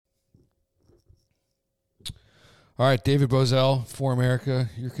All right, David Bozell, For America,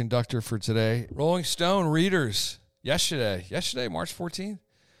 your conductor for today. Rolling Stone readers yesterday, March 14th,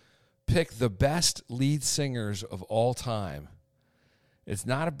 picked the best lead singers of all time. It's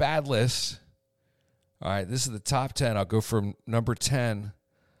not a bad list. All right, this is the top 10. I'll go from number 10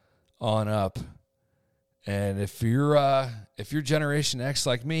 on up. And if you're Generation X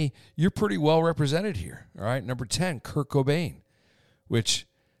like me, you're pretty well represented here. All right, number 10, Kurt Cobain, which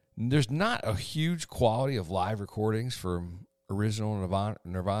there's not a huge quality of live recordings from original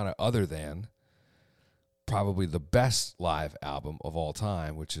Nirvana other than probably the best live album of all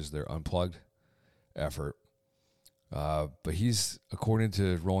time, which is their Unplugged effort. But he's, according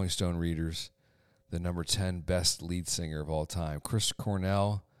to Rolling Stone readers, the number 10 best lead singer of all time. Chris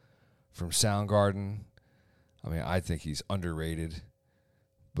Cornell from Soundgarden. I mean, I think he's underrated,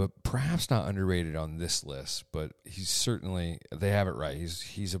 but perhaps not underrated on this list, but he's certainly, they have it right.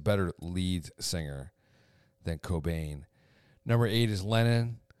 He's a better lead singer than Cobain. Number 8 is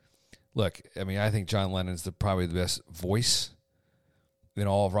Lennon. Look, I mean, I think John Lennon's probably the best voice in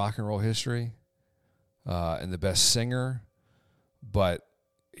all of rock and roll history, and the best singer, but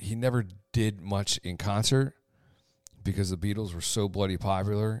he never did much in concert because the Beatles were so bloody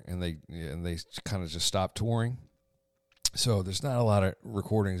popular and they kind of just stopped touring. So there's not a lot of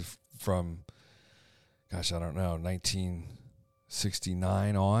recordings from, gosh, I don't know,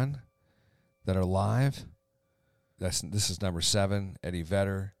 1969 on that are live. This is number 7, Eddie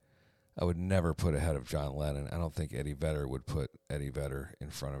Vedder. I would never put ahead of John Lennon. I don't think Eddie Vedder would put Eddie Vedder in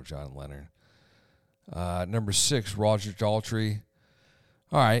front of John Lennon. Number 6, Roger Daltrey.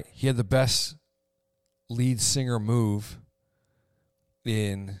 All right, he had the best lead singer move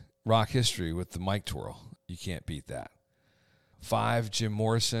in rock history with the mic twirl. You can't beat that. 5, Jim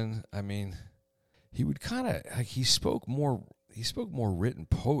Morrison. I mean, he would kind of like he spoke more written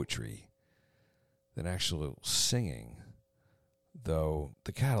poetry than actual singing, though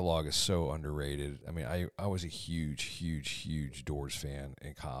the catalog is so underrated. I mean, I was a huge Doors fan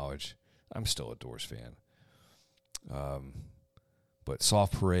in college. I'm still a Doors fan. But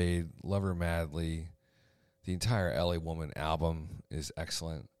Soft Parade, Love Her Madly, the entire LA Woman album is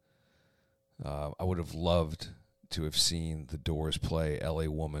excellent. I would have loved to have seen the Doors play LA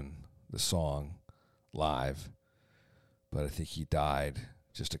Woman, the song, live, but I think he died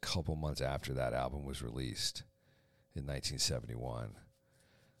just a couple months after that album was released in 1971.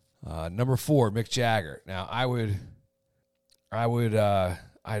 Number 4, Mick Jagger. Now, I would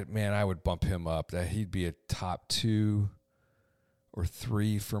bump him up. That he'd be a top 2 or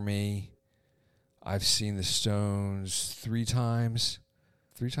 3 for me. I've seen the Stones 4 times.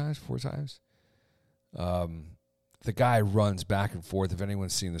 The guy runs back and forth. If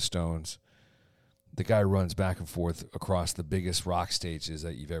anyone's seen the Stones, the guy runs back and forth across the biggest rock stages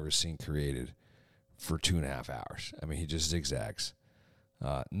that you've ever seen created for 2.5 hours. I mean, he just zigzags.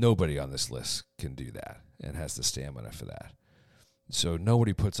 Nobody on this list can do that and has the stamina for that. So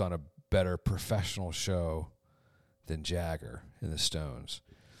nobody puts on a better professional show than Jagger in the Stones.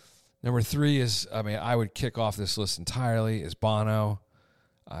 Number 3 is, I would kick off this list entirely, is Bono.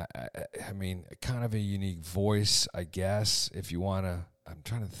 I mean, kind of a unique voice, I guess, if you want to. I'm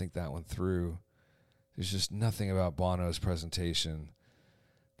trying to think that one through. There's just nothing about Bono's presentation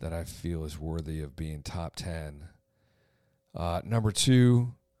that I feel is worthy of being top 10. Number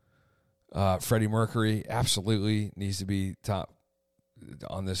 2, Freddie Mercury absolutely needs to be top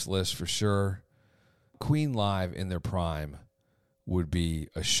on this list for sure. Queen live in their prime would be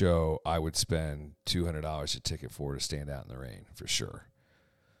a show I would spend $200 a ticket for to stand out in the rain for sure.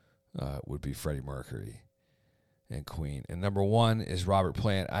 Would be Freddie Mercury and Queen. And number 1 is Robert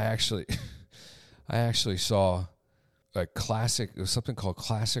Plant. I actually saw a classic, it was something called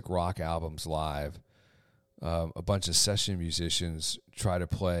Classic Rock Albums Live. A bunch of session musicians try to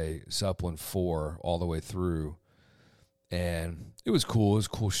play Zeppelin 4 all the way through. And it was cool. It was a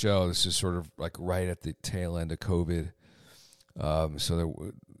cool show. This is sort of like right at the tail end of COVID.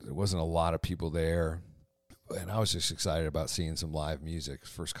 So there wasn't a lot of people there. And I was just excited about seeing some live music.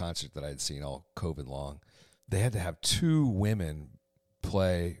 First concert that I had seen all COVID long. They had to have 2 women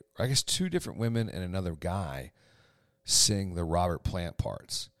play, or I guess 2 different women and another guy sing the Robert Plant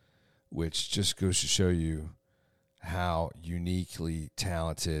parts, which just goes to show you how uniquely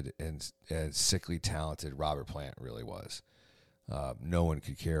talented and sickly talented Robert Plant really was. No one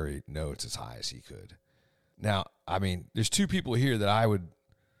could carry notes as high as he could. Now, I mean, there's 2 people here that I would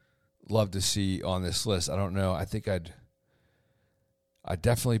love to see on this list. I don't know. I think I'd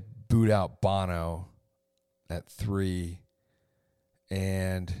definitely boot out Bono at 3,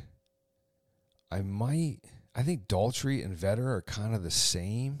 and I think Daltrey and Vedder are kind of the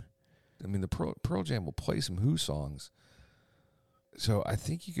same. I mean, the Pearl Jam will play some Who songs. So I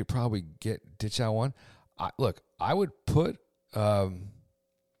think you could probably ditch out one. I would put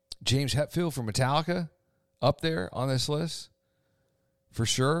James Hetfield from Metallica up there on this list for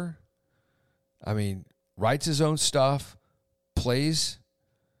sure. I mean, writes his own stuff, plays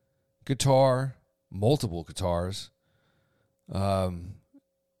guitar, multiple guitars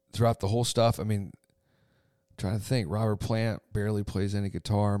throughout the whole stuff. I mean, trying to think. Robert Plant barely plays any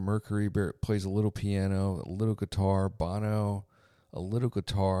guitar. Mercury plays a little piano, a little guitar. Bono, a little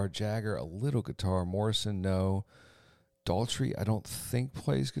guitar. Jagger, a little guitar. Morrison, no. Daltrey, I don't think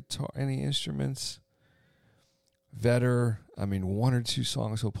plays guitar, any instruments. Vedder, I mean, one or two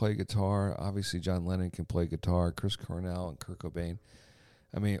songs he'll play guitar. Obviously, John Lennon can play guitar. Chris Cornell and Kurt Cobain.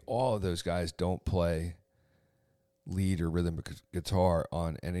 I mean, all of those guys don't play lead or rhythm guitar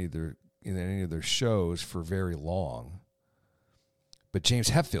on any of their shows for very long. But James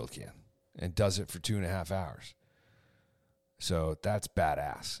Hetfield can and does it for 2.5 hours. So that's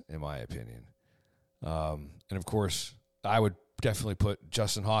badass, in my opinion. And of course, I would definitely put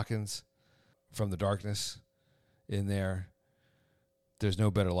Justin Hawkins from The Darkness in there. There's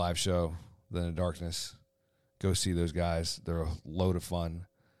no better live show than The Darkness. Go see those guys. They're a load of fun.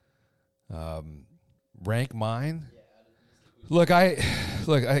 Rank mine. Look,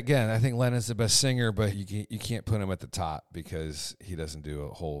 again, I think Lennon's the best singer, but you can't put him at the top because he doesn't do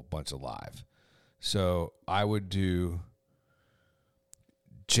a whole bunch of live. So I would do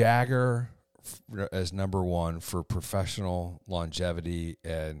Jagger as number one for professional longevity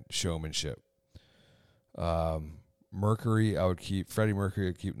and showmanship. Mercury, I would keep Freddie Mercury.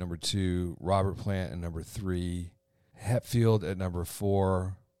 I'd keep number 2. Robert Plant at number 3. Hetfield at number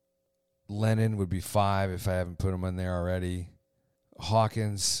 4. Lennon would be 5 if I haven't put him in there already.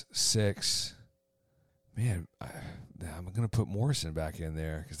 Hawkins 6. Man, I'm going to put Morrison back in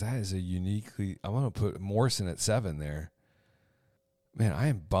there because that is I'm going to put Morrison at 7 there. Man, I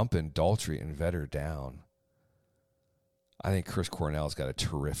am bumping Daltrey and Vedder down. I think Chris Cornell's got a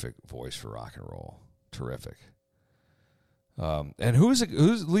terrific voice for rock and roll. Terrific. And who's the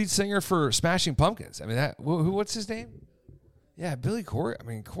lead singer for Smashing Pumpkins? I mean, what's his name? Yeah, Billy Corgan. I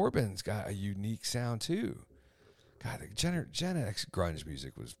mean, Corbin's got a unique sound too. God, the Gen X grunge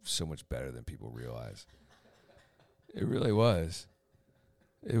music was so much better than people realize. It really was.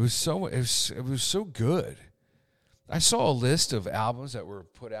 It was so good. I saw a list of albums that were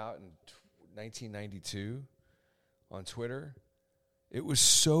put out in 1992 on Twitter. It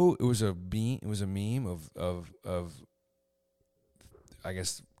was a meme of I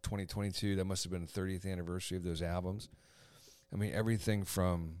guess 2022. That must have been the 30th anniversary of those albums. I mean, everything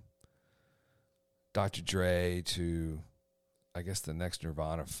from Dr. Dre to, I guess, the next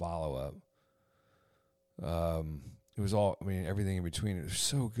Nirvana follow-up. It was all, I mean, everything in between. It was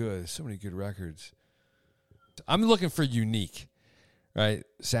so good. So many good records. I'm looking for unique, right?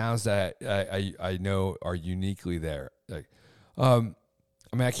 Sounds that I know are uniquely there. Like, I mean,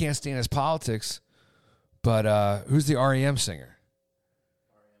 I can't stand his politics, but who's the REM singer?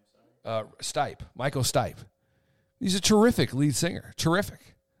 Stipe. Michael Stipe. He's a terrific lead singer.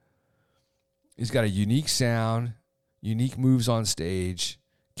 Terrific. He's got a unique sound, unique moves on stage,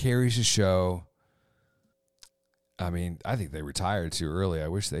 carries a show. I mean, I think they retired too early. I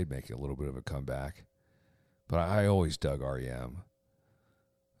wish they'd make a little bit of a comeback. But I always dug REM.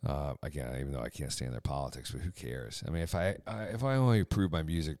 Again, even though I can't stand their politics, but who cares? I mean, if I only approved my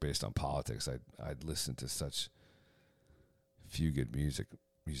music based on politics, I'd listen to such few good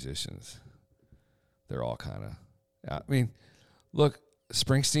musicians. They're all kind of. I mean, look,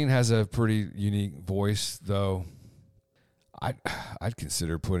 Springsteen has a pretty unique voice, though. I'd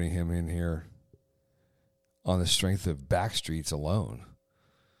consider putting him in here on the strength of Backstreets alone.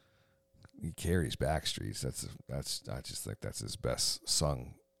 He carries Backstreets. I just think that's his best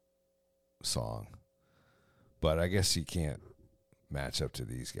sung song. But I guess he can't match up to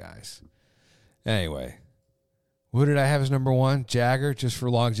these guys. Anyway, who did I have as number 1? Jagger, just for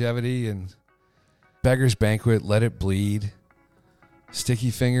longevity, and Beggar's Banquet, Let It Bleed, Sticky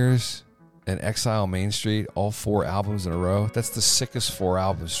Fingers, and Exile Main Street, all 4 albums in a row. That's the sickest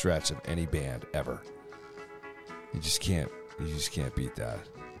 4-album stretch of any band ever. You just can't beat that.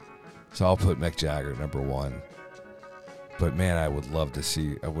 So I'll put Mick Jagger number 1. But man, I would have loved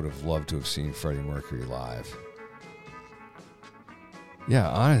to have seen Freddie Mercury live. Yeah,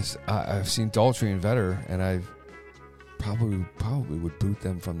 honest. I've seen Daltrey and Vedder, and I probably would boot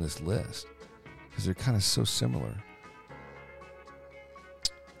them from this list because they're kind of so similar.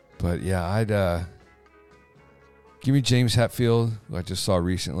 But yeah, I'd give me James Hetfield, who I just saw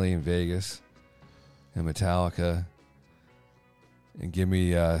recently in Vegas, and Metallica, and give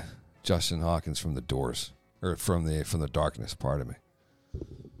me Justin Hawkins from the Doors, or from the Darkness. Pardon me.